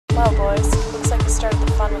Well, boys, looks like you started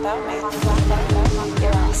the fun without me.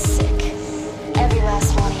 You're all sick. Every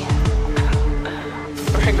last one of you.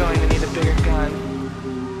 We're going to need a bigger gun.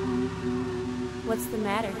 What's the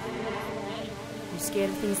matter? You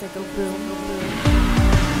scared of things that go boom, boom, boom?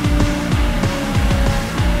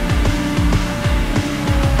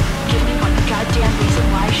 Give me one goddamn reason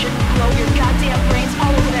why I shouldn't blow your goddamn brains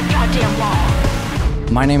all over that goddamn wall.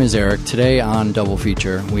 My name is Eric. Today on Double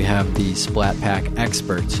Feature, we have the Splat Pack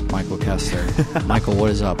expert, Michael Kester. Michael, what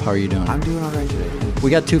is up? How are you doing? I'm doing all right today.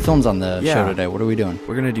 We got 2 films on the show today. What are we doing?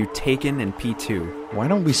 We're going to do Taken and P2. Why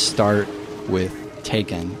don't we start with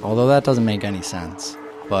Taken? Although that doesn't make any sense.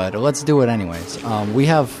 But let's do it anyways.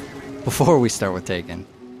 Before we start with Taken,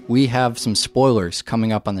 we have some spoilers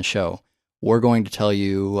coming up on the show. We're going to tell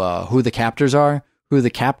you who the captors are, who the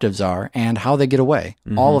captives are, and how they get away.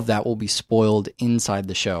 Mm-hmm. All of that will be spoiled inside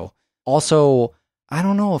the show. Also, I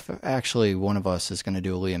don't know if actually one of us is going to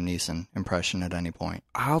do a Liam Neeson impression at any point.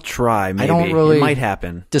 I'll try, maybe. It might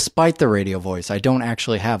happen. Despite the radio voice, I don't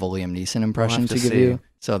actually have a Liam Neeson impression to give you,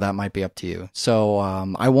 so that might be up to you. So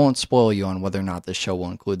I won't spoil you on whether or not this show will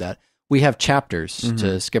include that. We have chapters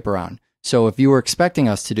to skip around. So if you were expecting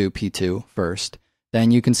us to do P2 first,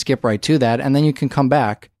 then you can skip right to that, and then you can come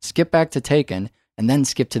back, skip back to Taken, and then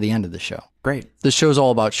skip to the end of the show. Great. The show's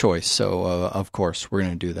all about choice, so of course we're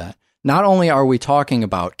going to do that. Not only are we talking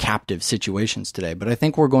about captive situations today, but I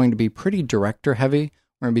think we're going to be pretty director heavy.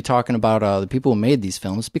 We're going to be talking about the people who made these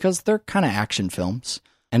films because they're kind of action films.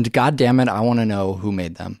 And goddammit, I want to know who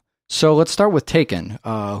made them. So let's start with Taken.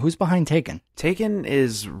 Who's behind Taken? Taken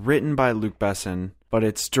is written by Luc Besson, but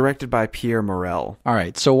it's directed by Pierre Morel. All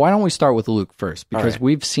right, so why don't we start with Luc first? Because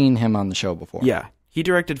we've seen him on the show before. Yeah. He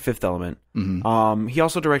directed Fifth Element. Mm-hmm. He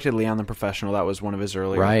also directed Leon the Professional. That was one of his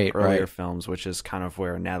earlier films, which is kind of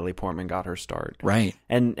where Natalie Portman got her start. Right.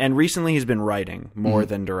 And recently he's been writing more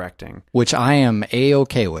than directing. Which I am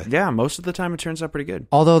A-okay with. Yeah, most of the time it turns out pretty good.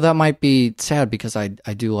 Although that might be sad because I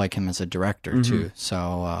do like him as a director too.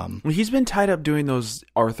 So he's been tied up doing those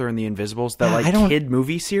Arthur and the Invisibles, that kid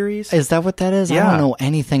movie series. Is that what that is? Yeah. I don't know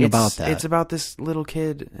anything about that. It's about this little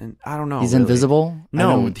kid, and I don't know. He's really. invisible?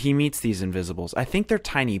 No, he meets these Invisibles. I think they're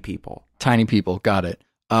tiny people. Tiny people, got it.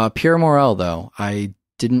 Pierre Morel, though, I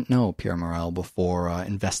didn't know Pierre Morel before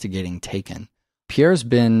investigating Taken. Pierre's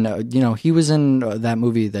been, he was in that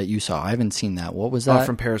movie that you saw. I haven't seen that. What was that?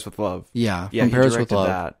 From Paris with Love. Yeah, From Paris with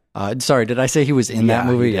Love. Sorry, did I say he was in that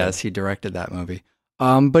movie? Yes, he directed that movie.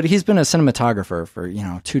 But he's been a cinematographer for,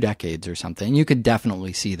 2 decades or something. You could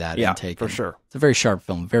definitely see that in Taken. For sure. It's a very sharp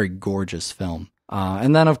film, very gorgeous film.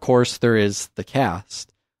 And then, of course, there is the cast.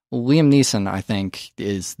 Liam Neeson, I think,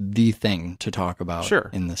 is the thing to talk about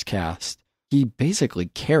in this cast. He basically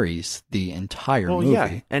carries the entire movie.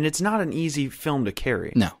 Yeah, and it's not an easy film to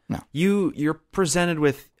carry. No. You're presented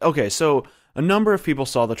with... Okay, so a number of people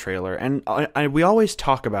saw the trailer, and we always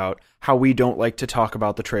talk about how we don't like to talk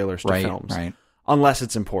about the trailers to films. Right. Unless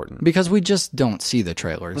it's important. Because we just don't see the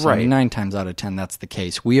trailers. Right. I mean, 9 times out of 10, that's the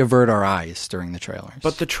case. We avert our eyes during the trailers.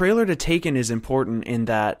 But the trailer to Taken is important in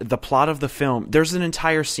that the plot of the film, there's an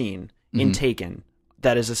entire scene in Taken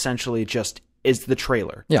that is essentially is the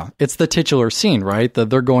trailer. Yeah, it's the titular scene, right? The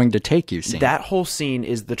they're going to take you scene. That whole scene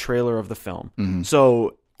is the trailer of the film. Mm-hmm.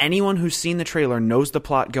 So anyone who's seen the trailer knows the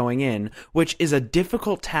plot going in, which is a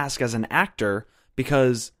difficult task as an actor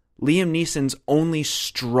because Liam Neeson's only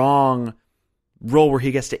strong role where he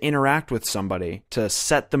gets to interact with somebody to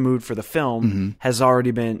set the mood for the film has already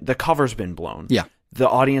been, the cover's been blown. Yeah. The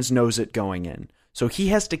audience knows it going in. So he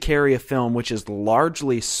has to carry a film which is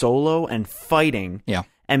largely solo and fighting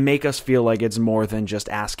and make us feel like it's more than just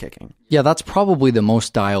ass kicking. Yeah, that's probably the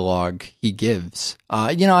most dialogue he gives.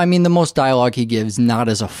 The most dialogue he gives not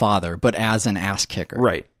as a father, but as an ass kicker.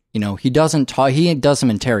 Right. He doesn't talk, he does some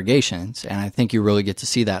interrogations, and I think you really get to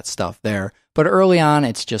see that stuff there. But early on,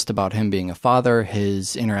 it's just about him being a father,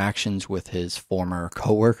 his interactions with his former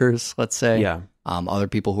coworkers, let's say. Yeah. Other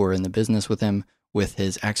people who are in the business with him, with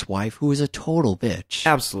his ex-wife, who is a total bitch.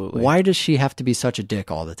 Absolutely. Why does she have to be such a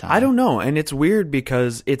dick all the time? I don't know, and it's weird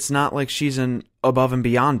because it's not like she's an above and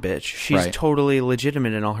beyond bitch. She's totally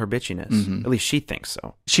legitimate in all her bitchiness. At least she thinks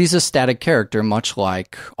so. She's a static character, much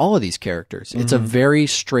like all of these characters. It's a very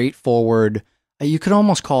straightforward... You could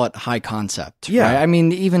almost call it high concept. Yeah. Right? I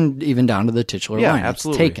mean, even down to the titular line.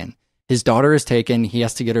 Absolutely. It's Taken. His daughter is taken. He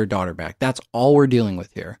has to get her daughter back. That's all we're dealing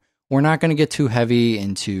with here. We're not going to get too heavy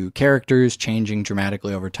into characters changing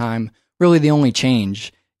dramatically over time. Really, the only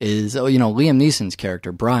change is, Liam Neeson's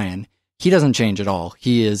character, Brian. He doesn't change at all.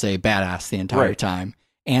 He is a badass the entire time.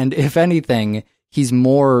 And if anything, he's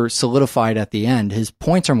more solidified at the end. His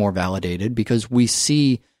points are more validated because we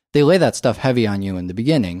see they lay that stuff heavy on you in the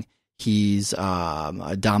beginning. He's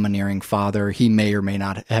a domineering father. He may or may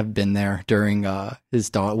not have been there during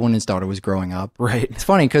when his daughter was growing up. Right. It's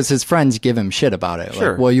funny because his friends give him shit about it.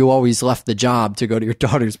 Sure. Like, well, you always left the job to go to your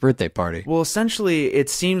daughter's birthday party. Well, essentially, it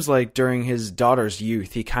seems like during his daughter's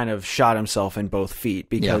youth, he kind of shot himself in both feet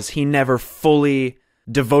because he never fully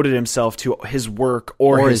devoted himself to his work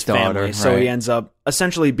or his family. daughter, So right. he ends up,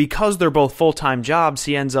 essentially, because they're both full-time jobs,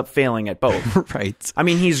 he ends up failing at both. Right. I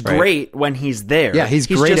mean, he's Right. great when he's there. Yeah, he's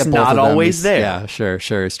great just at both not of them. always He's- there. Yeah,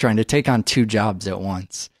 sure. He's trying to take on 2 jobs at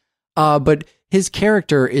once. But his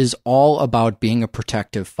character is all about being a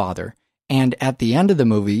protective father. And at the end of the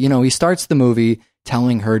movie, he starts the movie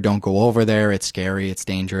telling her, don't go over there, it's scary, it's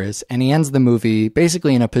dangerous. And he ends the movie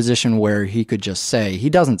basically in a position where he could just say, he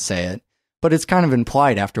doesn't say it, but it's kind of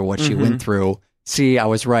implied after what she went through. See, I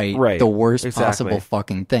was right. Right. The worst Exactly. possible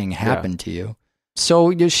fucking thing happened to you.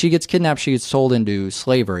 So she gets kidnapped, she gets sold into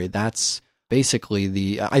slavery. That's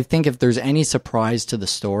basically I think if there's any surprise to the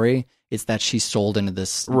story, it's that she's sold into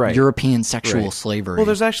this Right. European sexual Right. slavery. Well,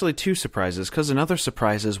 there's actually 2 surprises, because another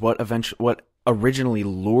surprise is what originally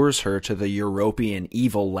lures her to the European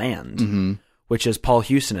evil land, which is Paul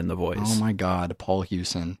Hewson in The Voice. Oh my God, Paul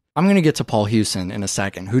Hewson. I'm going to get to Paul Hewson in a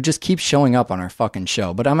second, who just keeps showing up on our fucking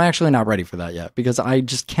show, but I'm actually not ready for that yet because I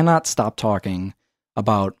just cannot stop talking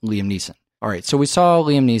about Liam Neeson. All right, so we saw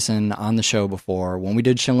Liam Neeson on the show before when we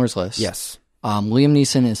did Schindler's List. Yes. Liam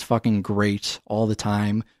Neeson is fucking great all the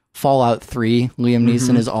time. Fallout 3, Liam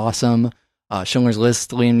Neeson is awesome. Schindler's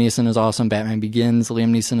List, Liam Neeson is awesome. Batman Begins,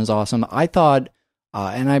 Liam Neeson is awesome. I thought,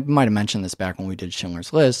 and I might have mentioned this back when we did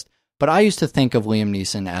Schindler's List, but I used to think of Liam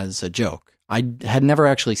Neeson as a joke. I had never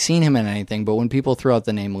actually seen him in anything, but when people threw out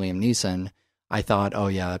the name Liam Neeson, I thought, oh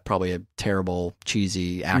yeah, probably a terrible,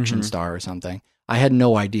 cheesy action star or something. I had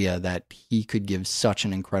no idea that he could give such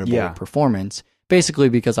an incredible performance, basically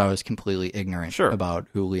because I was completely ignorant about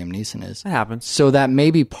who Liam Neeson is. It happens. So that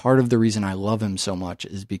may be part of the reason I love him so much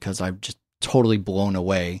is because I'm just totally blown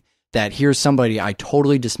away that here's somebody I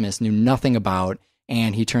totally dismissed, knew nothing about,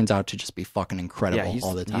 and he turns out to just be fucking incredible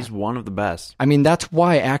all the time. He's one of the best. I mean, that's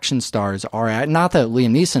why action stars are not that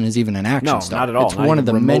Liam Neeson is even an action star. Not at all. It's Not one of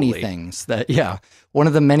the even many remotely. things one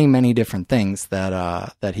of the many different things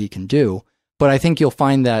that he can do. But I think you'll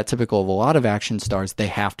find that typical of a lot of action stars, they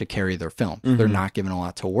have to carry their film. They're not given a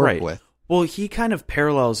lot to work with. Well, he kind of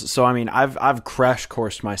parallels. So, I mean, I've crash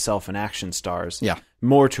coursed myself in action stars. Yeah.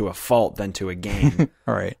 More to a fault than to a game.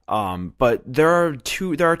 All right. But there are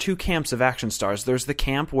two camps of action stars. There's the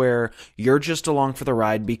camp where you're just along for the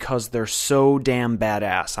ride because they're so damn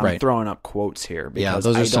badass. I'm throwing up quotes here. Yeah, Because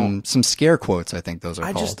those are some scare quotes, I think those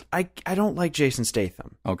are called. I don't like Jason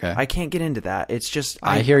Statham. Okay. I can't get into that. It's just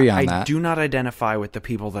I hear you on I that. do not identify with the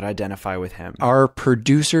people that identify with him. Our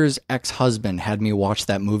producer's ex-husband had me watch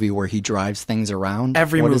that movie where he drives things around.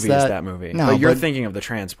 Every What movie is that movie. No, but you're thinking of The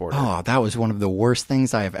Transporter. Oh, that was one of the worst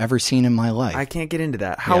things I have ever seen in my life. I can't get into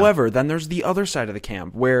that. However, then there's the other side of the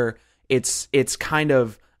camp where it's kind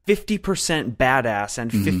of 50% badass and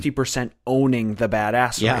 50% owning the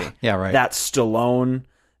badassery. Yeah, right. That's Stallone,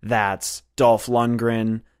 that's Dolph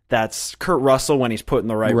Lundgren, that's Kurt Russell when he's put in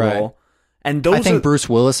the right role. And those I think Bruce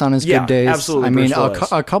Willis on his good days. Absolutely, I mean, Bruce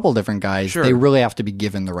Willis. a couple different guys, they really have to be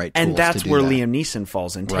given the right tools and that's to do where that. Liam Neeson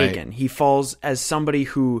falls in Right. Taken. He falls as somebody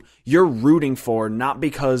who you're rooting for, not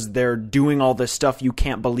because they're doing all this stuff you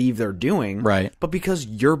can't believe they're doing, Right. but because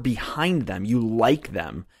you're behind them, you like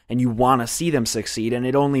them, and you want to see them succeed, and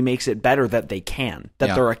it only makes it better that they can,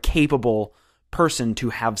 that they're a capable person to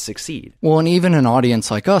have succeed. Well, and even an audience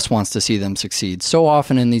like us wants to see them succeed. So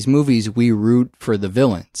often in these movies, we root for the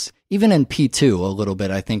villains. Even in P2, a little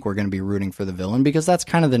bit, I think we're going to be rooting for the villain because that's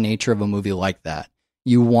kind of the nature of a movie like that.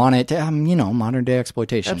 You want it to, modern day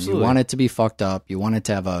exploitation. Absolutely. You want it to be fucked up. You want it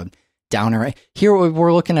to have a downer. Here,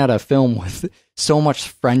 we're looking at a film with so much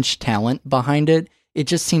French talent behind it. It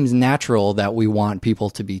just seems natural that we want people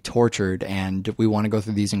to be tortured and we want to go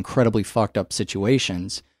through these incredibly fucked up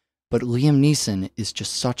situations. But Liam Neeson is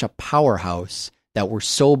just such a powerhouse that we're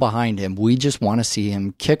so behind him. We just want to see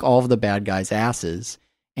him kick all of the bad guys' asses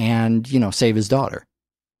and, save his daughter.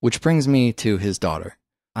 Which brings me to his daughter.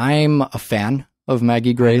 I'm a fan of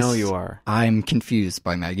Maggie Grace. I know you are. I'm confused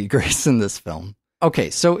by Maggie Grace in this film. Okay,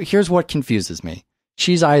 so here's what confuses me.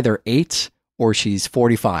 She's either 8 or she's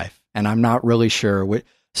 45, and I'm not really sure.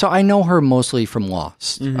 So I know her mostly from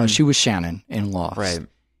Lost. She was Shannon in Lost. Right.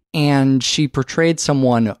 And she portrayed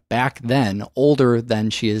someone back then older than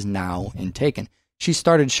she is now in Taken. She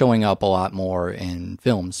started showing up a lot more in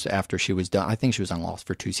films after she was done. I think she was on Lost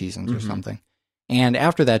for 2 seasons or something. And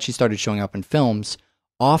after that, she started showing up in films.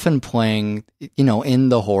 often playing, in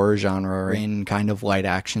the horror genre or in kind of light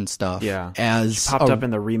action stuff. Yeah. As Popped up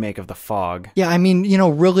in the remake of The Fog. Yeah, I mean,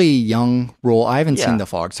 really young role. I haven't Yeah. seen The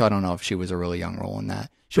Fog, so I don't know if she was a really young role in that.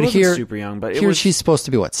 She But wasn't super young, but it was she's supposed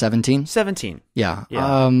to be, 17? 17. Yeah.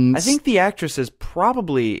 Yeah. I think the actress is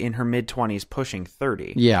probably in her mid-20s, pushing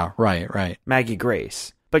 30. Yeah, right. Maggie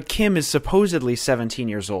Grace. But Kim is supposedly 17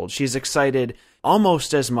 years old. She's excited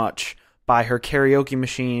almost as much by her karaoke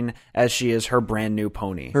machine as she is her brand new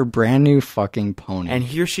pony. Her brand new fucking pony. And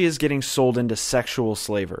here she is getting sold into sexual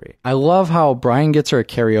slavery. I love how Brian gets her a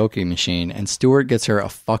karaoke machine and Stuart gets her a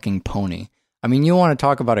fucking pony. I mean, you want to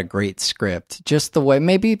talk about a great script, just the way,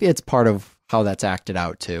 maybe it's part of how that's acted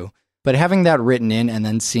out too, but having that written in and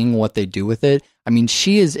then seeing what they do with it, I mean,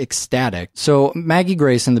 she is ecstatic. So Maggie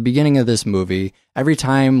Grace, in the beginning of this movie, every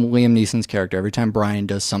time Liam Neeson's character, every time Brian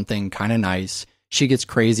does something kind of nice, she gets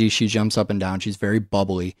crazy, she jumps up and down, she's very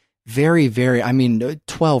bubbly. Very, very,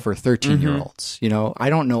 12 or 13-year-olds, I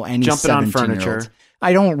don't know any Jumping on 17-year-olds. furniture.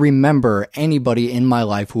 I don't remember anybody in my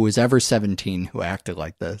life who was ever 17 who acted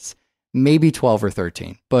like this. Maybe 12 or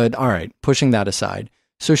 13. But all right, pushing that aside.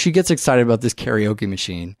 So she gets excited about this karaoke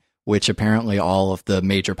machine, which apparently all of the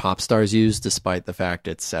major pop stars use, despite the fact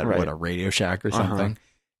it's at, Right. a Radio Shack or something.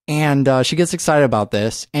 And she gets excited about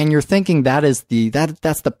this, and you're thinking that's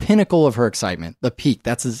the pinnacle of her excitement, the peak.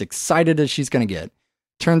 That's as excited as she's going to get.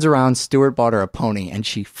 Turns around, Stuart bought her a pony, and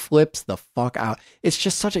she flips the fuck out. It's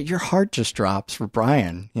just your heart just drops for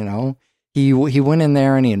Brian, He went in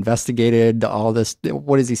there and he investigated all this.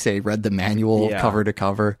 What does he say? Read the manual cover to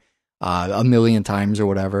cover 1,000,000 times or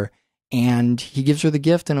whatever. And he gives her the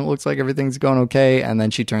gift and it looks like everything's going okay. And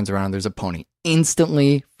then she turns around and there's a pony.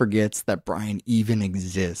 Instantly forgets that Brian even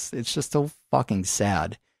exists. It's just so fucking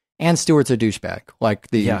sad. And Stewart's a douchebag, like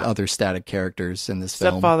the other static characters in this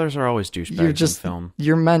film. Stepfathers are always douchebags in film.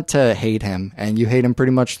 You're meant to hate him, and you hate him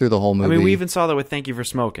pretty much through the whole movie. I mean, we even saw that with Thank You for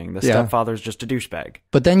Smoking. The stepfather's just a douchebag.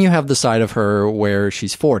 But then you have the side of her where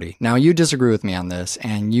she's 40. Now, you disagree with me on this,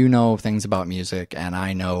 and you know things about music, and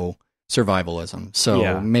I know survivalism.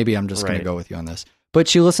 So maybe I'm just going to go with you on this. But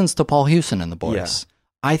she listens to Paul Hewson and the Boys. Yeah.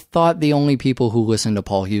 I thought the only people who listened to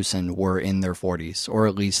Paul Hewson were in their 40s, or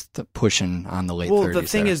at least pushing on the late 30s. Well, the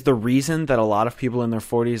thing is, the reason that a lot of people in their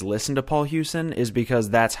 40s listen to Paul Hewson is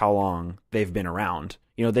because that's how long they've been around.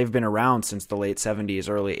 They've been around since the late 70s,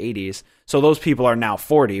 early 80s. So those people are now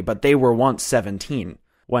 40, but they were once 17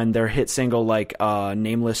 when their hit single like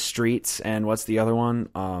Nameless Streets and what's the other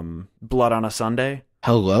one? Blood on a Sunday.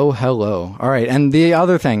 Hello. All right. And the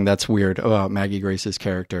other thing that's weird about Maggie Grace's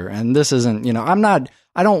character, and this isn't,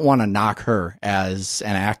 I don't want to knock her as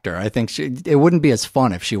an actor. I think it wouldn't be as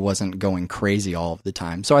fun if she wasn't going crazy all of the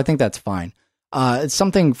time. So I think that's fine. It's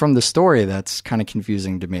something from the story that's kind of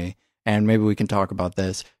confusing to me. And maybe we can talk about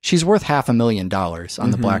this. She's worth $500,000 on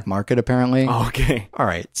the black market, apparently. Okay. All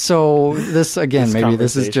right. So this, again, maybe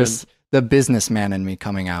this is just the businessman in me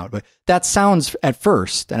coming out. But that sounds at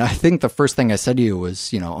first, and I think the first thing I said to you was,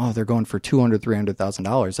 they're going for $200,000,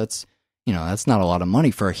 $300,000. That's, that's not a lot of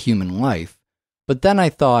money for a human life. But then I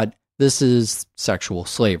thought, this is sexual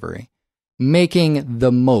slavery. Making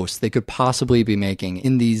the most they could possibly be making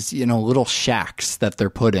in these, little shacks that they're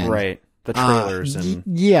put in. Right. The trailers and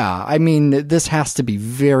yeah, I mean, this has to be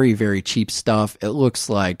very, very cheap stuff. It looks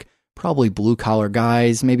like probably blue collar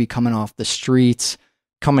guys, maybe coming off the streets.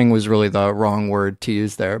 Coming was really the wrong word to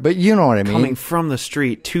use there, but you know what I mean. Coming from the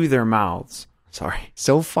street to their mouths. Sorry,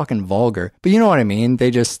 so fucking vulgar, but you know what I mean.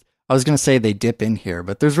 I was gonna say they dip in here,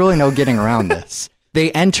 but there's really no getting around this.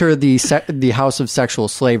 They enter the house of sexual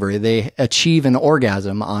slavery. They achieve an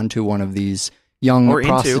orgasm onto one of these young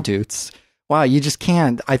prostitutes. Wow, you just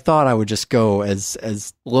can't. I thought I would just go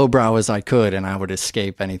as lowbrow as I could and I would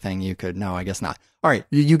escape anything you could. No, I guess not. All right,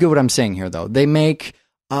 you get what I'm saying here, though. They make,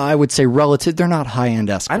 I would say, they're not high-end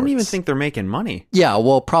escorts. I don't even think they're making money. Yeah,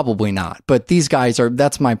 well, probably not. But these guys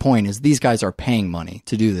that's my point, is these guys are paying money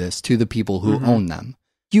to do this to the people who own them.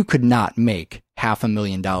 You could not make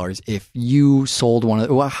 $500,000 if you sold one of,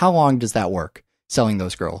 well, how long does that work? Selling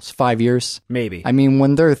those girls 5 years, maybe. I mean,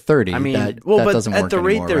 when they're 30, that but doesn't work at the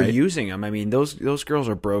rate anymore, they're right? using them, I mean, those girls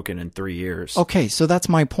are broken in 3 years. Okay, so that's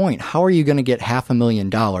my point. How are you going to get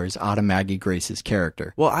 $500,000 out of Maggie Grace's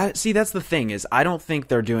character? Well, that's the thing, is I don't think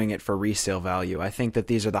they're doing it for resale value. I think that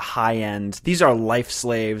these are the high end. These are life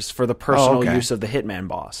slaves for the personal use of the hitman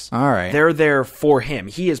boss. All right, they're there for him.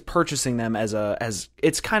 He is purchasing them as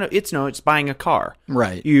it's buying a car.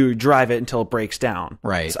 Right. You drive it until it breaks down.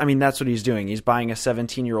 Right. So, I mean, that's what he's doing. He's buying a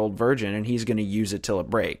 17-year-old virgin and he's going to use it till it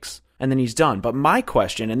breaks. and then he's done. But my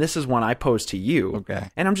question, and this is one I posed to you, Okay.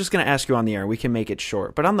 and I'm just going to ask you on the air, we can make it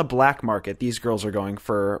short. But on the black market, these girls are going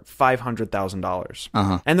for $500,000.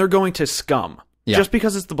 Uh-huh. And they're going to Scum. Yeah. Just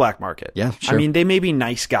because it's the black market. Yeah, sure. I mean, they may be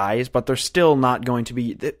nice guys, but they're still not going to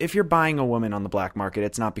be... If you're buying a woman on the black market,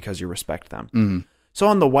 it's not because you respect them. Mm. So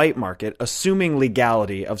on the white market, assuming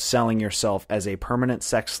legality of selling yourself as a permanent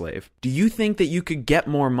sex slave, do you think that you could get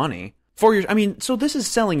more money for your... I mean, so this is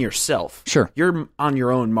selling yourself. Sure. You're on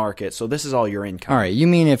your own market, so this is all your income. All right. You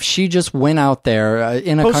mean if she just went out there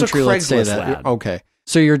in a Post a country, let's say Craigslist that. ad. Okay.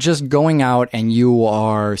 So you're just going out and you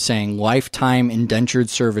are saying lifetime indentured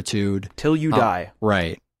servitude. Till you die.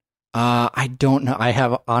 Right. I don't know. I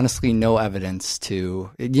have honestly no evidence to,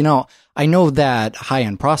 I know that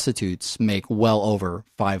high-end prostitutes make well over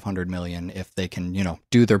 500 million if they can,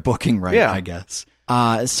 do their booking right, Yeah. I guess.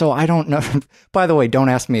 So I don't know. By the way, don't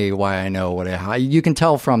ask me why I know you can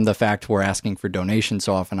tell from the fact we're asking for donations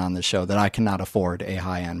so often on the show that I cannot afford a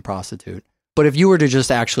high-end prostitute. But if you were to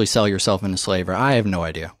just actually sell yourself into slavery, I have no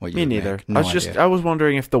idea what you Me would neither. make. No idea. I was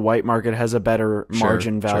wondering if the white market has a better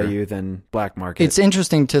margin Sure. value than black market. It's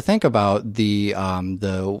interesting to think about the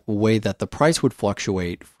way that the price would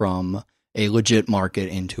fluctuate from a legit market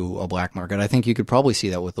into a black market. I think you could probably see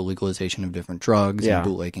that with the legalization of different drugs Yeah. and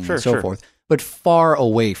bootlegging Sure, and so sure. forth, but far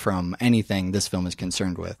away from anything this film is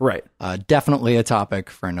concerned with. Right. Definitely a topic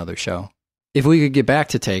for another show. If we could get back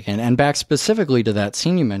to Taken, and back specifically to that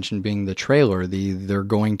scene you mentioned being the trailer, the "they're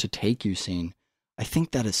going to take you" scene, I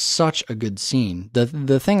think that is such a good scene.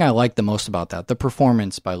 The thing I like the most about that, the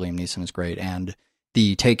performance by Liam Neeson is great, and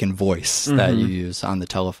the Taken voice that you use on the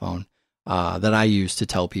telephone that I use to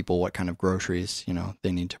tell people what kind of groceries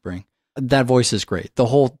they need to bring. That voice is great. The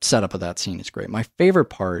whole setup of that scene is great. My favorite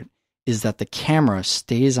part is that the camera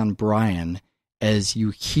stays on Brian as you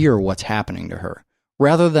hear what's happening to her,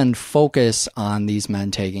 rather than focus on these men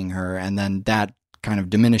taking her and then that kind of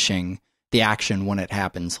diminishing the action when it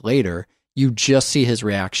happens later. You just see his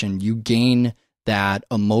reaction. You gain that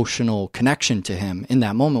emotional connection to him in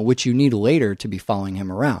that moment, which you need later to be following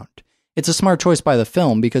him around. It's a smart choice by the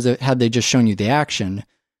film because had they just shown you the action,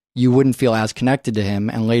 you wouldn't feel as connected to him.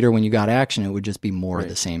 And later when you got action, it would just be more of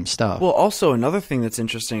the same stuff. Well, also another thing that's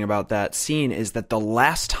interesting about that scene is that the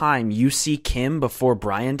last time you see Kim before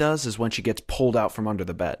Brian does is when she gets pulled out from under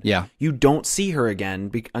the bed. Yeah. You don't see her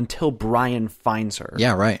again until Brian finds her.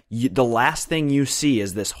 Yeah, right. The last thing you see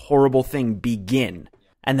is this horrible thing begin.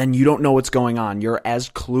 And then you don't know what's going on. You're as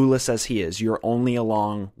clueless as he is. You're only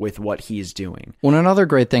along with what he's doing. Well, another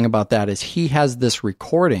great thing about that is he has this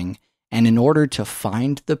recording, and in order to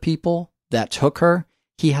find the people that took her,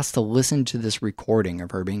 he has to listen to this recording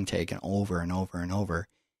of her being taken over and over and over.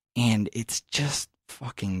 And it's just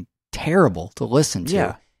fucking terrible to listen to.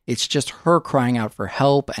 Yeah. It's just her crying out for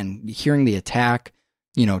help and hearing the attack,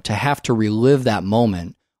 to have to relive that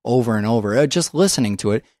moment over and over, just listening to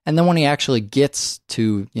it. And then when he actually gets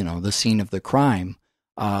to, the scene of the crime,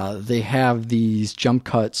 they have these jump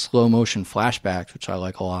cut, slow motion flashbacks, which I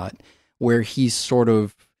like a lot, where he's sort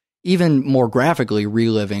of even more graphically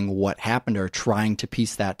reliving what happened or trying to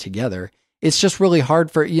piece that together. It's just really hard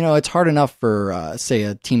for, it's hard enough for, say,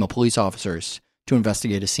 a team of police officers to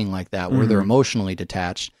investigate a scene like that where they're emotionally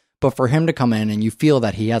detached. But for him to come in and you feel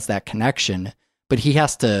that he has that connection, but he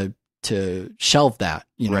has to shelve that,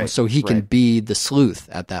 Right, so he can be the sleuth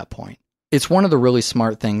at that point. It's one of the really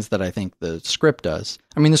smart things that I think the script does.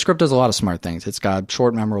 I mean, the script does a lot of smart things. It's got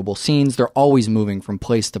short, memorable scenes. They're always moving from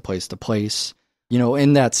place to place to place.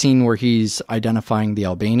 In that scene where he's identifying the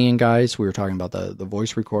Albanian guys, we were talking about the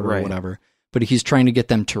voice recorder or whatever, but he's trying to get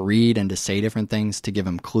them to read and to say different things to give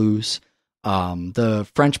him clues. The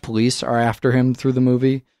French police are after him through the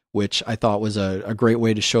movie, which I thought was a great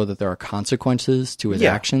way to show that there are consequences to his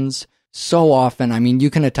actions. So often, I mean, you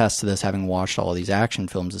can attest to this having watched all of these action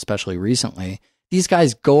films, especially recently. These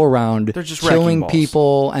guys go around They're just killing wrecking balls.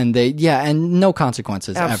 people and and no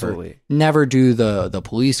consequences Absolutely. ever. Never do the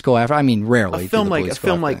police go after. I mean, rarely. A film do the police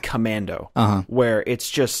go after. like Commando, Uh-huh. where it's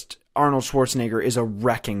just Arnold Schwarzenegger is a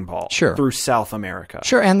wrecking ball Sure. through South America.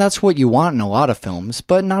 Sure, and that's what you want in a lot of films,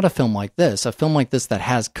 but not a film like this. A film like this that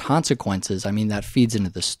has consequences, I mean, that feeds into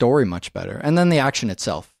the story much better. And then the action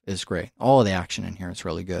itself is great. All of the action in here is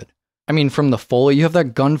really good. I mean, from the Foley, you have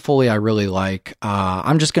that gun Foley I really like.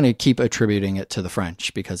 I'm just going to keep attributing it to the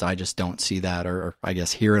French because I just don't see that, or I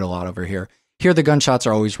guess hear it a lot over here. Here, the gunshots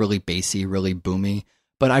are always really bassy, really boomy.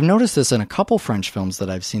 But I've noticed this in a couple French films that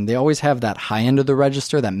I've seen. They always have that high end of the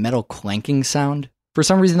register, that metal clanking sound. For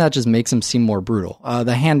some reason, that just makes them seem more brutal.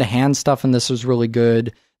 The hand-to-hand stuff in this was really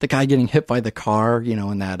good. The guy getting hit by the car,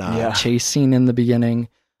 in that chase scene in the beginning.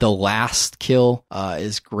 The last kill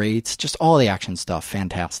is great. Just all the action stuff,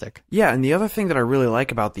 fantastic. Yeah, and the other thing that I really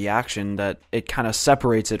like about the action, that it kind of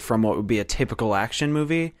separates it from what would be a typical action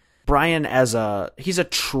movie, Brian he's a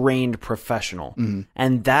trained professional,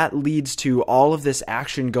 and that leads to all of this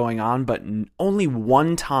action going on, but only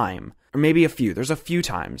one time, or maybe a few. There's a few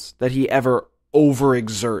times that he ever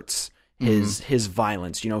overexerts his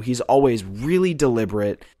violence. You know, he's always really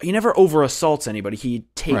deliberate. He never over assaults anybody. He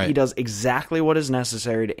does exactly what is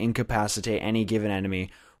necessary to incapacitate any given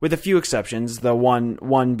enemy, with a few exceptions. The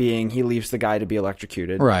one being he leaves the guy to be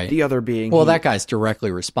electrocuted. Right. The other being that guy's directly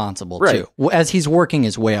responsible too. As he's working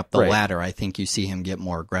his way up the ladder, I think you see him get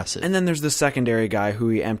more aggressive. And then there's the secondary guy who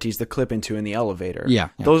he empties the clip into in the elevator. Yeah.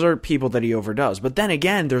 Those are people that he overdoes. But then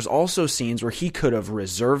again, there's also scenes where he could have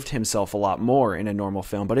reserved himself a lot more in a normal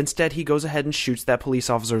film, but instead he goes ahead and shoots that police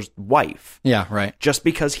officer's wife. Yeah, right. Just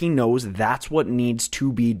because he knows that's what needs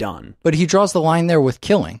to be done. But he draws the line there with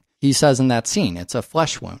killing. He says in that scene, it's a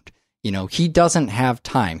flesh wound. You know, he doesn't have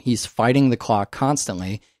time. He's fighting the clock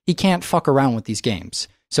constantly. He can't fuck around with these games.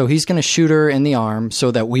 So he's going to shoot her in the arm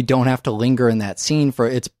so that we don't have to linger in that scene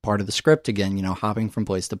it's part of the script again, you know, hopping from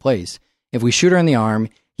place to place. If we shoot her in the arm,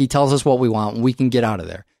 he tells us what we want and we can get out of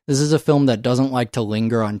there. This is a film that doesn't like to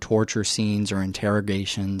linger on torture scenes or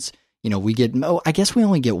interrogations. You know, I guess we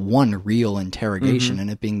only get one real interrogation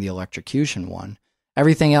and it being the electrocution one.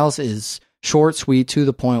 Everything else is short, sweet, to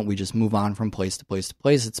the point. We just move on from place to place to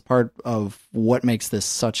place. It's part of what makes this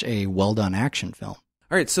such a well-done action film.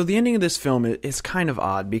 All right, so the ending of this film is kind of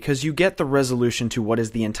odd because you get the resolution to what is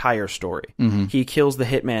the entire story. He kills the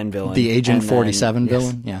hitman villain. The Agent 47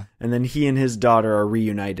 villain, yeah. And then he and his daughter are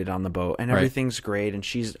reunited on the boat, and everything's great, and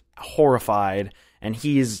she's horrified, and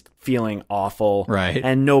he's feeling awful. Right.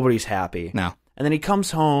 And nobody's happy. No. And then he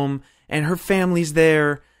comes home, and her family's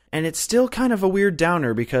there, and it's still kind of a weird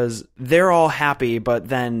downer because they're all happy, but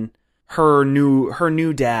then her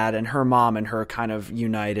new dad and her mom and her kind of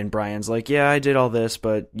unite, and Brian's like, yeah, I did all this,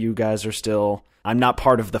 but you guys are still, I'm not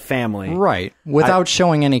part of the family. Right. Without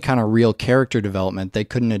showing any kind of real character development, they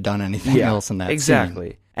couldn't have done anything else in that exactly.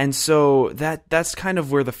 scene. And so that's kind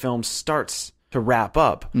of where the film starts to wrap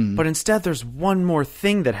up. But instead there's one more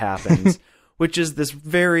thing that happens, which is this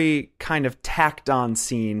very kind of tacked on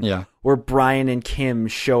scene where Brian and Kim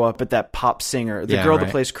show up at that pop singer, the girl that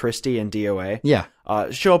plays Christy in DOA. Yeah.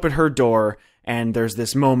 Show up at her door, and there's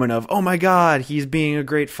this moment of, oh my God, he's being a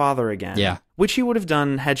great father again. Yeah. Which he would have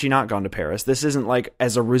done had she not gone to Paris. This isn't like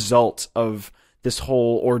as a result of this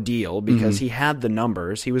whole ordeal, because he had the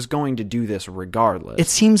numbers. He was going to do this regardless. It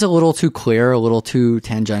seems a little too clear, a little too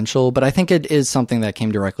tangential, but I think it is something that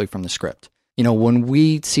came directly from the script. You know, when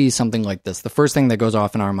we see something like this, the first thing that goes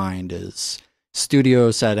off in our mind is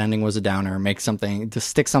studio said ending was a downer,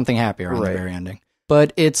 stick something happier on the very ending.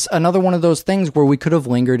 But it's another one of those things where we could have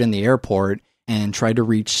lingered in the airport and tried to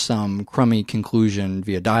reach some crummy conclusion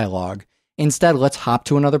via dialogue. Instead, let's hop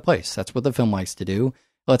to another place. That's what the film likes to do.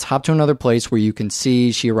 Let's hop to another place where you can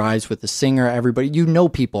see she arrives with the singer, everybody. You know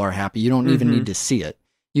people are happy. You don't even need to see it.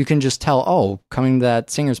 You can just tell, coming to that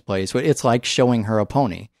singer's place, it's like showing her a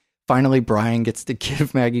pony. Finally, Brian gets to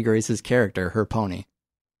give Maggie Grace's character her pony.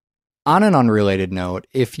 On an unrelated note,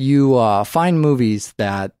 if you find movies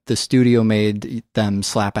that the studio made them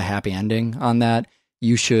slap a happy ending on that,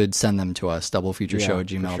 you should send them to us,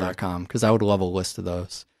 doublefutureshow@gmail.com, because I would love a list of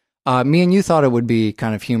those. Me and you thought it would be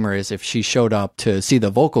kind of humorous if she showed up to see the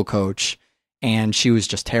vocal coach and she was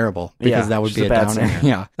just terrible, because that would be a downer.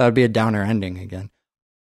 Yeah, that would be a downer ending again.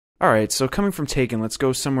 All right, so coming from Taken, let's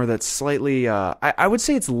go somewhere that's slightly, I would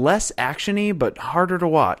say it's less actiony, but harder to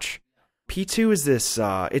watch. P2 is this,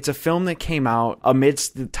 it's a film that came out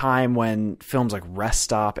amidst the time when films like Rest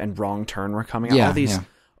Stop and Wrong Turn were coming out. All these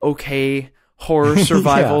okay horror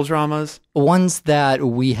survival dramas. Ones that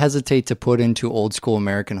we hesitate to put into old school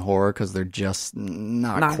American horror because they're just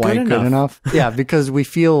not quite good enough. Yeah, because we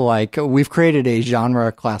feel like we've created a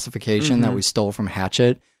genre classification that we stole from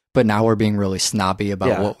Hatchet, but now we're being really snobby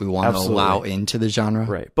about what we want to allow into the genre.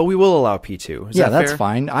 Right. But we will allow P2. Is that that's fair?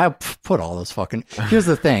 fine. I put all those fucking... Here's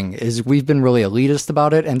the thing, is we've been really elitist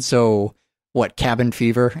about it, and so, Cabin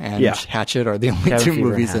Fever and Hatchet are the only two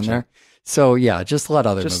movies in there. So, just let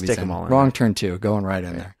other movies stick them all in Wrong there. Turn 2, going right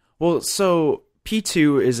in there. Well, so...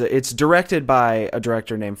 P2 it's directed by a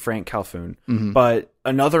director named Frank Calhoun, but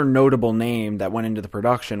another notable name that went into the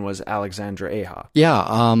production was Alexandra Aja.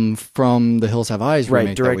 Yeah, from The Hills Have Eyes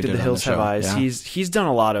remake directed that we did The Hills Have Eyes. Yeah. He's done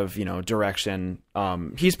a lot of direction.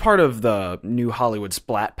 He's part of the new Hollywood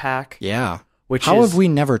Splat Pack. Yeah. How have we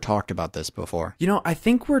never talked about this before? I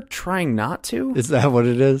think we're trying not to. Is that what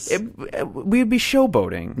it is? We'd be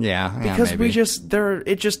showboating. Yeah, because maybe.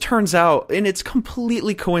 it just turns out, and it's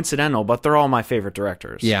completely coincidental, but they're all my favorite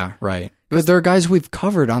directors. Yeah, right. But they're guys we've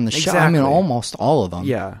covered on the show. I mean, Exactly. almost all of them.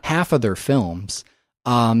 Yeah. Half of their films.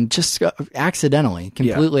 Just accidentally,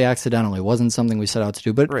 completely accidentally. Wasn't something we set out to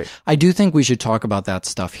do. But Right. I do think we should talk about that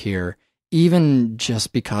stuff here, even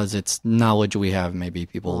just because it's knowledge we have, maybe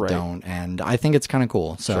people Right. don't. And I think it's kind of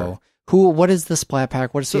cool. So Sure. what is the Splat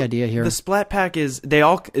Pack? What is the idea here? The Splat Pack is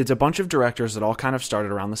it's a bunch of directors that all kind of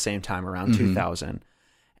started around the same time, around 2000.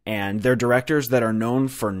 And they're directors that are known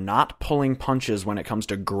for not pulling punches when it comes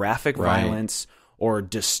to graphic Right. violence or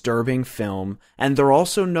disturbing film. And they're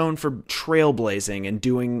also known for trailblazing and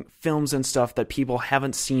doing films and stuff that people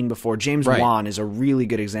haven't seen before. James Right. Wan is a really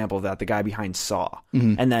good example of that, the guy behind Saw.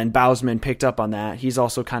 Mm-hmm. And then Bousman picked up on that. He's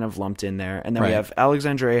also kind of lumped in there. And then we Right. have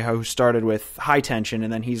Alexandre Aja, who started with High Tension,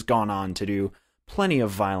 and then he's gone on to do plenty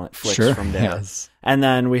of violent flicks Sure, from there. yes. And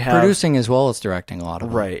then we have Producing as well as directing a lot of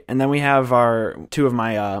them. right, and then we have our two of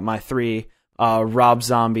my three, Rob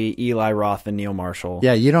Zombie, Eli Roth, and Neil Marshall.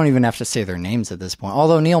 Yeah, you don't even have to say their names at this point.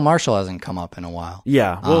 Although Neil Marshall hasn't come up in a while.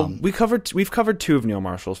 Yeah, well, we've covered two of Neil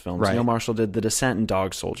Marshall's films. Right. Neil Marshall did The Descent and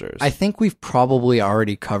Dog Soldiers. I think we've probably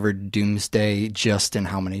already covered Doomsday just in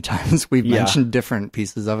how many times we've Yeah. mentioned different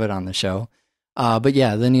pieces of it on the show. But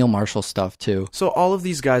yeah, the Neil Marshall stuff too. so all of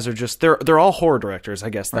these guys are just they're all horror directors. I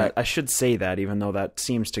guess that I should say that, even though that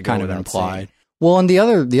seems to go Kind of without implied. saying. Well, and the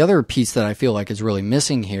other piece that I feel like is really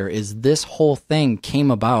missing here is this whole thing came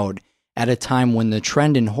about at a time when the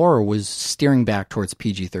trend in horror was steering back towards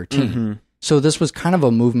PG-13. Mm-hmm. So this was kind of a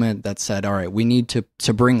movement that said, all right, we need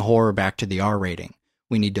to bring horror back to the R rating.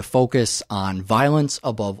 We need to focus on violence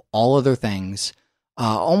above all other things.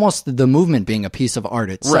 Almost the movement being a piece of art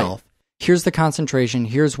itself. Here's the concentration.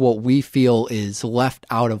 Here's what we feel is left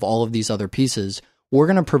out of all of these other pieces. We're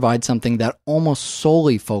going to provide something that almost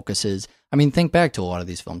solely focuses. I mean, think back to a lot of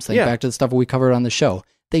these films. Think back to the stuff we covered on the show.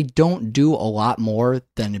 They don't do a lot more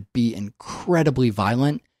than be incredibly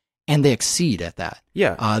violent, and they exceed at that.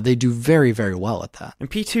 Yeah, They do very, very well at that. and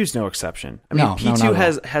P2's no exception. I mean, No, P2 not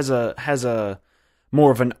at all. has a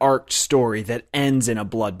more of an arc story that ends in a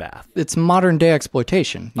bloodbath. It's modern day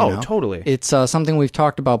exploitation. You know? Totally. It's something we've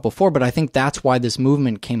talked about before, but I think that's why this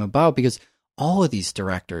movement came about, because all of these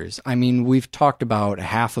directors, I mean, we've talked about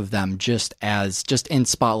half of them just in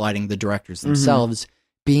spotlighting the directors themselves,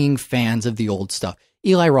 being fans of the old stuff.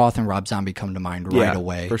 Eli Roth and Rob Zombie come to mind right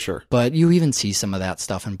away. for sure. But you even see some of that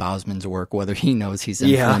stuff in Bousman's work, whether he knows he's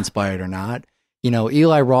influenced by it or not. You know,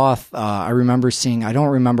 Eli Roth, I remember seeing, I don't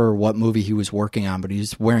remember what movie he was working on, but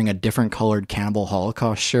he's wearing a different colored Cannibal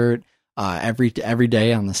Holocaust shirt every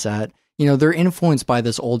day on the set. You know, they're influenced by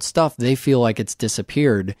this old stuff. They feel like it's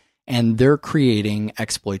disappeared, and they're creating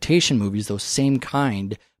exploitation movies, those same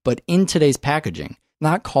kind, but in today's packaging.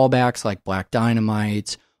 Not callbacks like Black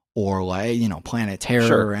Dynamite or like, you know, Planet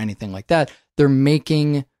Terror or anything like that. They're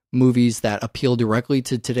making movies that appeal directly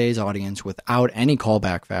to today's audience without any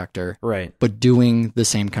callback factor, Right. but doing the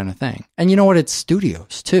same kind of thing. And you know what? It's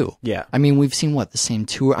studios too. Yeah. I mean, we've seen the same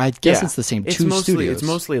two. I guess Yeah. it's the same It's two mostly, studios. It's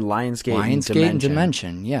mostly Lionsgate and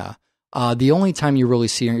Dimension. Yeah. The only time you really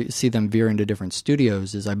see them veer into different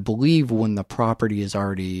studios is, I believe, when the property is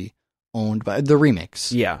already owned by the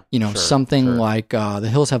remakes. Yeah. You know, sure, something sure. like The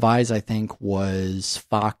Hills Have Eyes, I think, was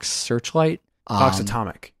Fox Searchlight. Fox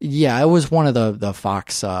Atomic. Yeah, it was one of the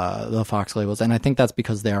Fox labels, and I think that's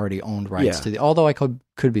because they already owned rights Yeah. to the. Although I could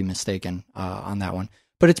be mistaken on that one,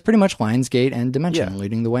 but it's pretty much Lionsgate and Dimension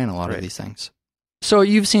leading the way in a lot of these things. So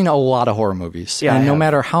you've seen a lot of horror movies, Yeah, and I no have.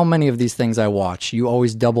 matter how many of these things I watch, you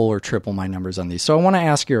always double or triple my numbers on these. So I want to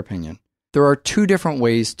ask your opinion. There are two different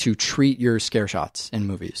ways to treat your scare shots in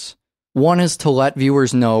movies. One is to let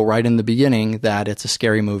viewers know right in the beginning that it's a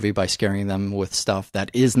scary movie by scaring them with stuff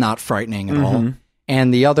that is not frightening at all.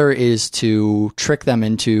 And the other is to trick them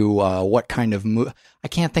into what kind of I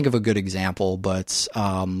can't think of a good example, but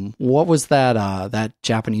what was that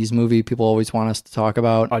Japanese movie people always want us to talk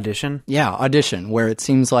about? Audition? Yeah, Audition, where it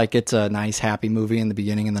seems like it's a nice, happy movie in the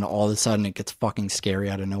beginning, and then all of a sudden it gets fucking scary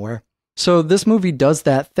out of nowhere. So this movie does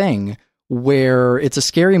that thing where it's a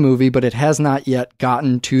scary movie, but it has not yet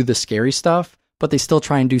gotten to the scary stuff, but they still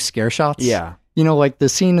try and do scare shots. Yeah. You know, like the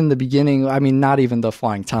scene in the beginning, I mean, not even the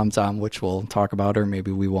flying tom-tom, which we'll talk about, or maybe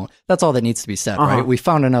we won't. That's all that needs to be said, right? We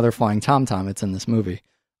found another flying tom-tom. It's in this movie.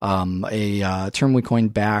 A term we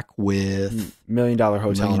coined back with $1 Million Hotel.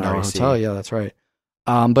 Million in Dollar RAC. Hotel. Yeah, that's right.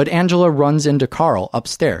 But Angela runs into Carl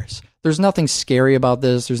upstairs. There's nothing scary about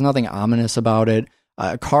this. There's nothing ominous about it.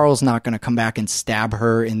 Carl's not going to come back and stab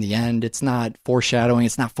her in the end. It's not foreshadowing.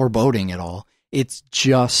 It's not foreboding at all. It's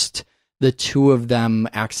just the two of them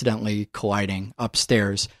accidentally colliding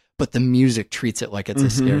upstairs, but the music treats it like it's a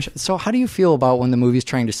scare show. So how do you feel about when the movie's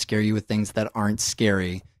trying to scare you with things that aren't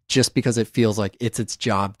scary just because it feels like it's its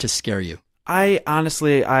job to scare you? I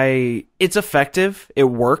honestly, it's effective. It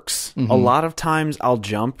works. A lot of times I'll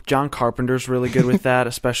jump. John Carpenter's really good with that,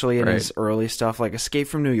 especially in his early stuff, like Escape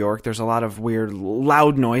from New York. There's a lot of weird,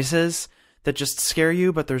 loud noises that just scare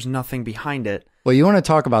you, but there's nothing behind it. Well, you want to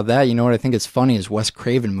talk about that? You know what I think is funny is Wes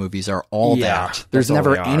Craven movies are all that. There's that's all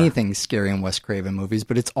never they are. anything scary in Wes Craven movies,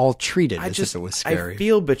 but it's all treated as if it was scary. I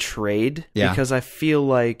feel betrayed because I feel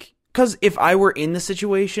like... Because if I were in the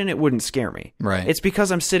situation, it wouldn't scare me. Right. It's because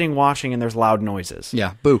I'm sitting watching and there's loud noises.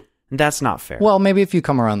 Yeah, boo. And that's not fair. Well, maybe if you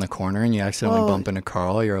come around the corner and you accidentally bump into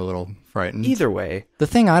Carl, you're a little frightened. Either way. The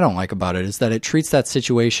thing I don't like about it is that it treats that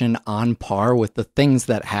situation on par with the things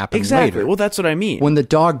that happen later. Well, that's what I mean. When the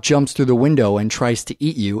dog jumps through the window and tries to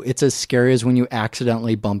eat you, it's as scary as when you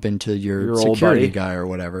accidentally bump into your security guy or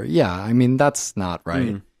whatever. Yeah, I mean, that's not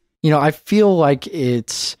right. You know, I feel like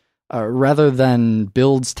it's... rather than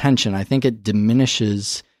builds tension, I think it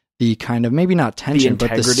diminishes the kind of, maybe not tension,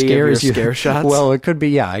 but the scares you. Scare shots? Well, it could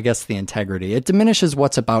be, I guess the integrity. It diminishes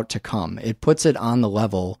what's about to come. It puts it on the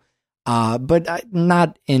level, but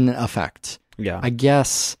not in effect. Yeah. I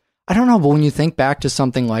guess, I don't know, but when you think back to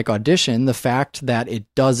something like Audition, the fact that it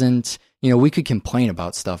doesn't, we could complain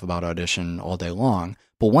about stuff about Audition all day long,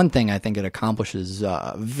 but one thing I think it accomplishes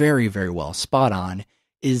very, very well, spot on,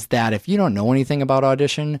 is that if you don't know anything about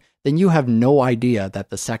Audition, then you have no idea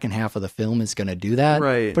that the second half of the film is going to do that.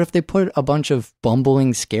 Right. But if they put a bunch of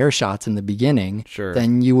bumbling scare shots in the beginning,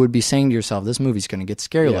 then you would be saying to yourself, this movie's going to get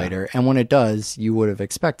scary later. And when it does, you would have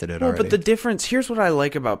expected it already. But the difference, here's what I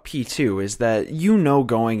like about P2, is that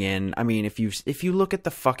going in, I mean, if you look at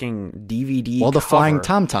the fucking DVD the cover, flying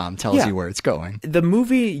TomTom tells you where it's going. The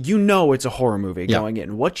movie, it's a horror movie going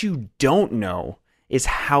in. What you don't know is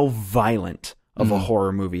how violent of a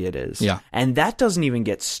horror movie it is. Yeah. And that doesn't even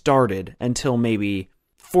get started until maybe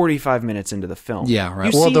 45 minutes into the film. Yeah,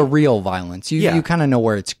 right. The real violence. You kind of know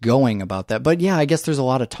where it's going about that. But yeah, I guess there's a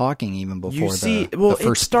lot of talking even before the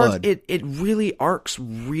first blood. It really arcs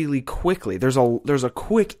really quickly. There's a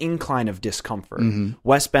quick incline of discomfort.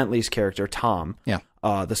 Wes Bentley's character, Tom,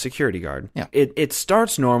 the security guard. Yeah. It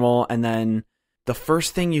starts normal, and then the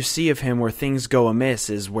first thing you see of him where things go amiss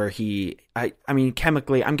is where I mean,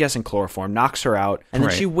 chemically, I'm guessing chloroform, knocks her out. And then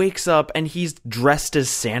she wakes up and he's dressed as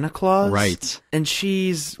Santa Claus. Right. And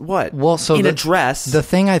she's, what? Well, so in a dress. The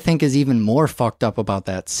thing I think is even more fucked up about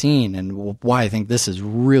that scene, and why I think this is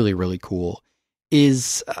really, really cool,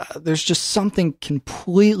 is there's just something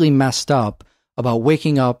completely messed up about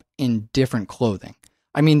waking up in different clothing.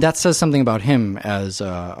 I mean, that says something about him as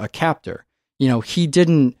a captor. He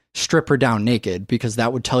didn't strip her down naked because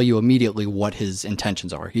that would tell you immediately what his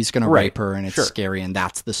intentions are. He's going to rape her and it's scary, and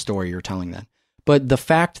that's the story you're telling then. But the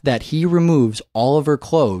fact that he removes all of her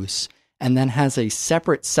clothes and then has a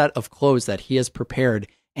separate set of clothes that he has prepared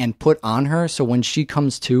and put on her, so when she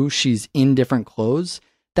comes to, she's in different clothes,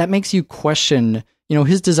 that makes you question,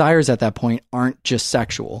 his desires at that point aren't just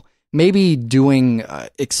sexual. Maybe doing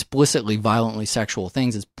explicitly violently sexual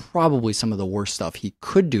things is probably some of the worst stuff he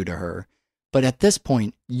could do to her. But at this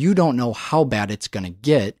point, you don't know how bad it's going to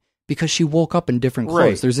get because she woke up in different clothes.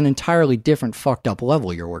 Right. There's an entirely different fucked up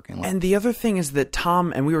level you're working with. And the other thing is that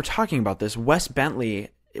Tom, and we were talking about this, Wes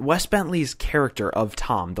Bentley's character of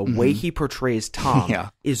Tom, the way he portrays Tom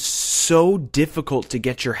is so difficult to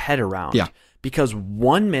get your head around. Yeah. Because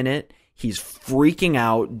 1 minute he's freaking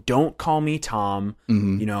out, don't call me Tom,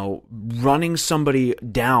 running somebody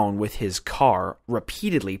down with his car,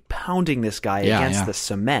 repeatedly pounding this guy against the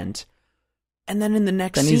cement. And then in the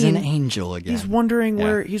next scene, he's an angel again. He's wondering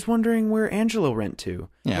where Angela went to.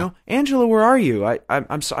 Angela, where are you?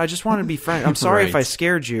 I just want to be friends. I'm sorry if I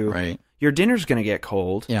scared you. Right. Your dinner's gonna get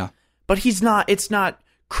cold. Yeah. But he's not. It's not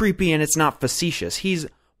creepy and it's not facetious. He's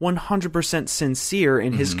 100% sincere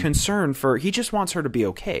in his concern for. He just wants her to be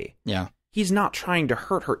okay. Yeah. He's not trying to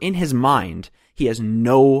hurt her. In his mind, he has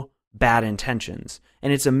no bad intentions,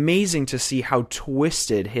 and it's amazing to see how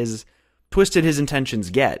twisted his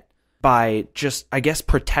intentions get. By just, I guess,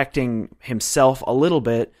 protecting himself a little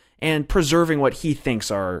bit and preserving what he thinks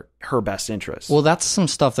are her best interests. Well, that's some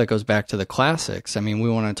stuff that goes back to the classics. I mean, we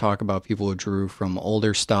want to talk about people who drew from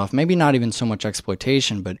older stuff, maybe not even so much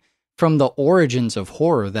exploitation, but from the origins of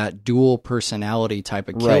horror, that dual personality type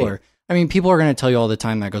of killer. Right. I mean, people are going to tell you all the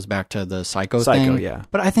time that goes back to the Psycho thing. Yeah.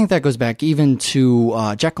 But I think that goes back even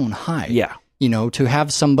to Jekyll and Hyde. Yeah. To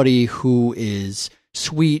have somebody who is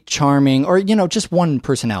sweet, charming, or, just one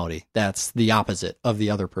personality that's the opposite of the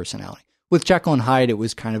other personality. With Jekyll and Hyde, it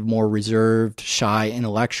was kind of more reserved, shy,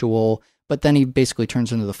 intellectual, but then he basically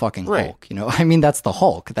turns into the fucking Hulk. You know, I mean, that's the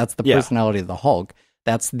Hulk. That's the personality of the Hulk.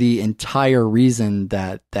 That's the entire reason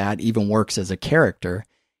that even works as a character.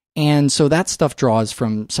 And so that stuff draws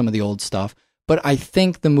from some of the old stuff. But I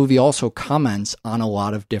think the movie also comments on a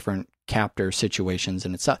lot of different captor situations.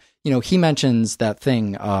 And it's, you know, he mentions that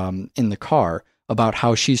thing in the car about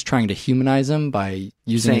how she's trying to humanize him by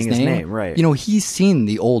using his name. Right. You know, he's seen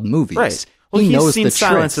the old movies. Right. Well, he knows seen the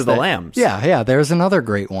Silence of the that, Lambs. Yeah. There's another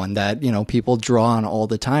great one that, you know, people draw on all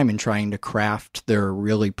the time in trying to craft their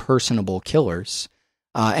really personable killers.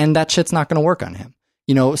 And that shit's not going to work on him.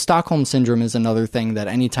 You know, Stockholm Syndrome is another thing that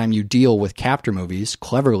anytime you deal with captor movies,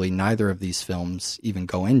 cleverly, neither of these films even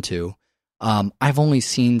go into. I've only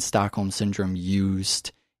seen Stockholm Syndrome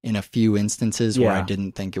used in a few instances where I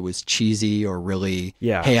didn't think it was cheesy or really,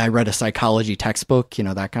 hey, I read a psychology textbook, you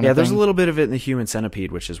know, that kind of thing. Yeah, there's a little bit of it in the Human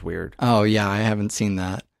Centipede, which is weird. Oh, yeah, I haven't seen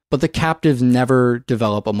that. But the captives never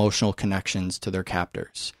develop emotional connections to their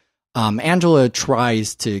captors. Angela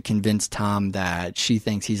tries to convince Tom that she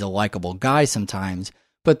thinks he's a likable guy sometimes,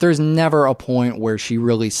 but there's never a point where she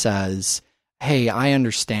really says, hey, I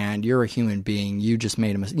understand, you're a human being, you just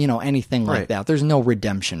made a mistake, you know, anything like that. There's no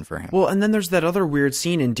redemption for him. Well, and then there's that other weird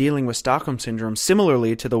scene in dealing with Stockholm Syndrome,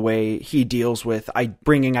 similarly to the way he deals with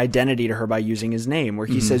bringing identity to her by using his name, where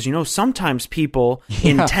he says, you know, sometimes people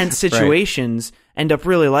in tense situations end up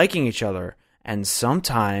really liking each other, and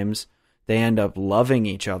sometimes they end up loving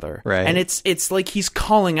each other. Right. And it's like he's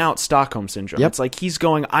calling out Stockholm Syndrome. It's like he's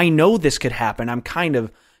going, I know this could happen. I'm kind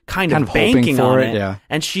of banking on it. Yeah.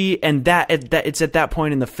 And it's at that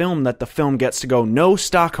point in the film that the film gets to go, no,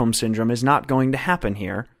 Stockholm Syndrome is not going to happen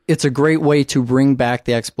here. It's a great way to bring back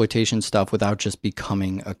the exploitation stuff without just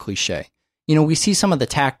becoming a cliche. You know, we see some of the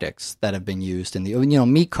tactics that have been used in the, you know,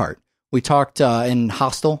 Meat Cart. We talked in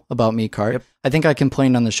Hostel about Meat Cart. Yep. I think I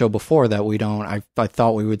complained on the show before that we don't, I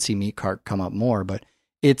thought we would see Meat Cart come up more, but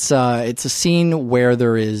it's a scene where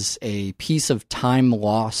there is a piece of time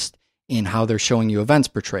lost in how they're showing you events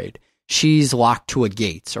portrayed. She's locked to a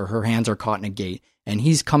gate, or her hands are caught in a gate, and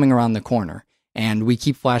he's coming around the corner. And we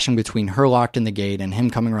keep flashing between her locked in the gate and him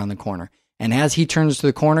coming around the corner. And as he turns to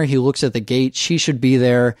the corner, he looks at the gate. She should be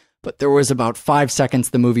there, but there was about 5 seconds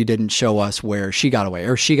the movie didn't show us where she got away,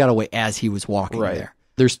 or she got away as he was walking there.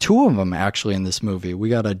 There's two of them actually in this movie. We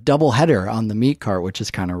got a double header on the Meat Cart, which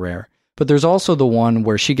is kind of rare. But there's also the one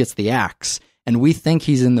where she gets the axe, and we think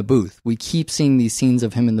he's in the booth. We keep seeing these scenes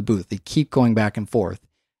of him in the booth. They keep going back and forth.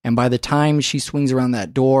 And by the time she swings around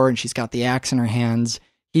that door and she's got the axe in her hands,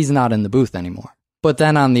 he's not in the booth anymore. But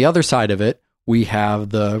then on the other side of it, we have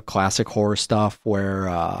the classic horror stuff where,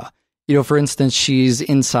 you know, for instance, she's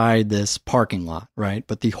inside this parking lot, right?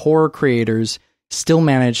 But the horror creators still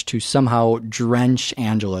manage to somehow drench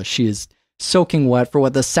Angela. She is soaking wet for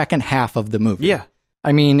the second half of the movie. Yeah.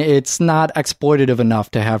 I mean, it's not exploitative enough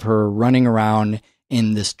to have her running around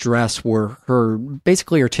in this dress where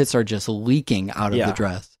basically her tits are just leaking out of the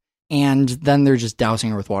dress. And then they're just dousing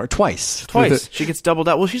her with water twice. She gets doubled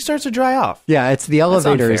out. Well, she starts to dry off. Yeah, it's the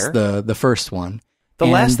elevators, the first one. The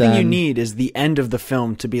last thing you need is the end of the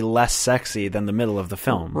film to be less sexy than the middle of the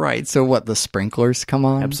film. Right. So what, the sprinklers come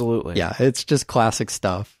on? Absolutely. Yeah, it's just classic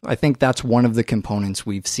stuff. I think that's one of the components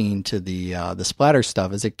we've seen to the splatter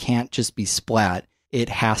stuff is it can't just be splat. It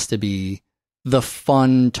has to be the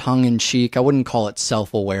fun, tongue-in-cheek. I wouldn't call it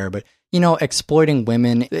self-aware, but, you know, exploiting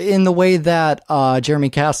women in the way that Jeremy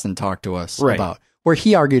Kasdan talked to us about, where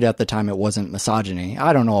he argued at the time it wasn't misogyny.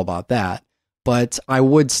 I don't know about that, but I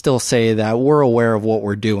would still say that we're aware of what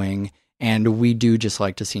we're doing, and we do just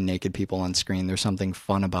like to see naked people on screen. There's something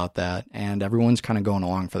fun about that, and everyone's kind of going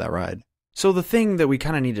along for that ride. So the thing that we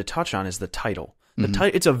kind of need to touch on is the title.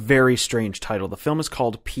 It's a very strange title. The film is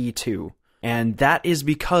called P2. And that is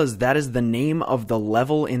because that is the name of the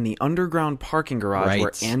level in the underground parking garage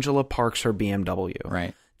where Angela parks her BMW.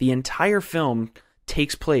 Right. The entire film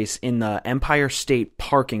takes place in the Empire State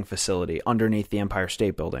parking facility underneath the Empire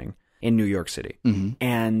State Building in New York City. Mm-hmm.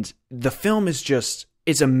 And the film is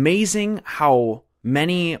it's amazing how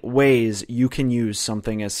many ways you can use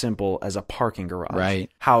something as simple as a parking garage.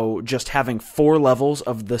 Right. How just having 4 levels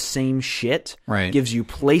of the same shit gives you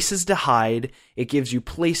places to hide. It gives you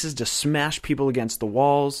places to smash people against the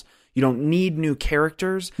walls. You don't need new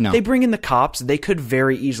characters. No. They bring in the cops. They could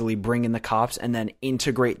very easily bring in the cops and then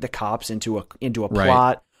integrate the cops into a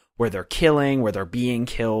plot where they're killing, where they're being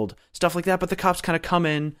killed, stuff like that. But the cops kind of come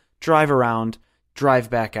in, drive around,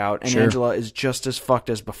 drive back out, and Angela is just as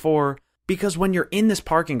fucked as before. Because when you're in this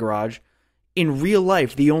parking garage, in real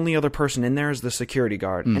life, the only other person in there is the security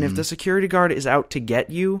guard. Mm-hmm. And if the security guard is out to get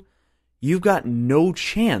you, you've got no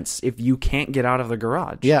chance if you can't get out of the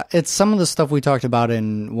garage. Yeah, it's some of the stuff we talked about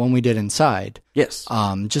when we did Inside. Yes.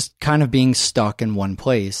 Just kind of being stuck in one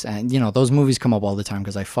place. And, those movies come up all the time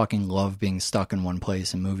because I fucking love being stuck in one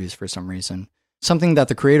place in movies for some reason. Something that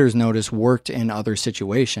the creators noticed worked in other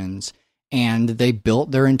situations, and they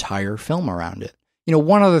built their entire film around it.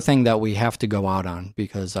 One other thing that we have to go out on,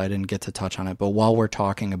 because I didn't get to touch on it, but while we're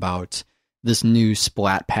talking about this new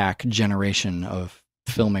Splat Pack generation of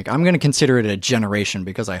filmmaking, I'm going to consider it a generation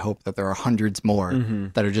because I hope that there are hundreds more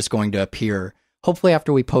that are just going to appear, hopefully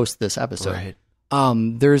after we post this episode.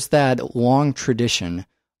 Right. There's that long tradition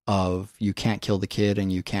of you can't kill the kid and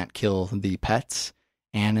you can't kill the pets.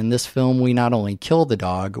 And in this film, we not only kill the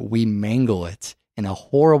dog, we mangle it in a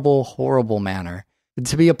horrible, horrible manner.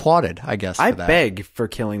 To be applauded, I guess. I for that. beg for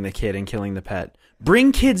killing the kid and killing the pet.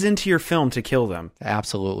 Bring kids into your film to kill them.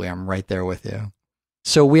 Absolutely. I'm right there with you.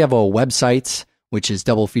 So we have a website, which is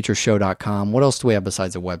doublefeatureshow.com. What else do we have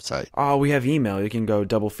besides a website? Oh, we have email. You can go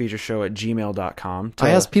doublefeatureshow@gmail.com. I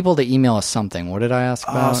asked people to email us something. What did I ask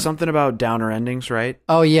about? Something about downer endings, right?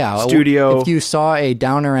 Oh, yeah. Studio. If you saw a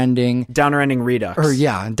downer ending. Downer ending redux.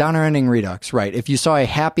 Downer ending redux, right. If you saw a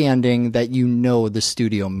happy ending that the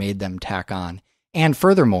studio made them tack on. And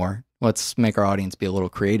furthermore, let's make our audience be a little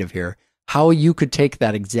creative here, how you could take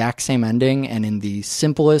that exact same ending and in the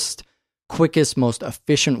simplest, quickest, most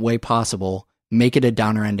efficient way possible, make it a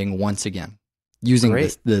downer ending once again, using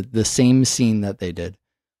the same scene that they did.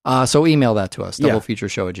 So email that to us,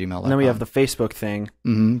 doublefeatureshow@gmail.com. And then we have the Facebook thing.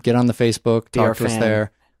 Get on the Facebook, talk to us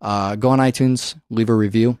there. Go on iTunes, leave a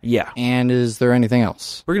review. Yeah. And is there anything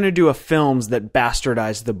else? We're going to do a films that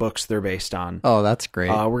bastardize the books they're based on. Oh, that's great.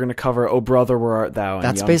 We're going to cover Oh Brother, Where Art Thou? And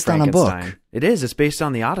That's Young based on a Frankenstein. book. It is. It's based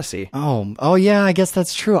on the Odyssey. Oh yeah, I guess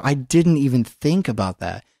that's true. I didn't even think about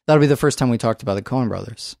that. That'll be the first time we talked about the Coen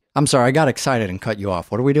brothers. I'm sorry, I got excited and cut you off.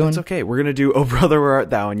 What are we doing? It's okay. We're going to do Oh Brother, Where Art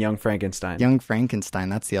Thou? And Young Frankenstein. Young Frankenstein,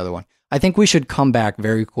 that's the other one. I think we should come back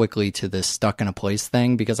very quickly to this stuck in a place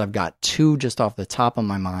thing because I've got two just off the top of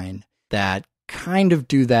my mind that kind of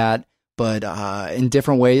do that, but in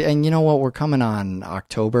different ways. And you know what? We're coming on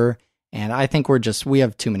October, and I think we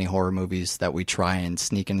have too many horror movies that we try and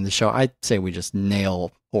sneak into the show. I'd say we just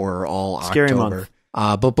nail horror all Scary October.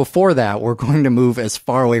 month. But before that, we're going to move as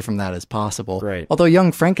far away from that as possible. Right. Although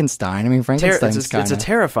Young Frankenstein, Frankenstein's it's a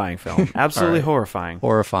terrifying film. Absolutely All right. horrifying.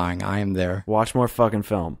 Horrifying. I am there. Watch more fucking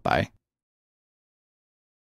film. Bye.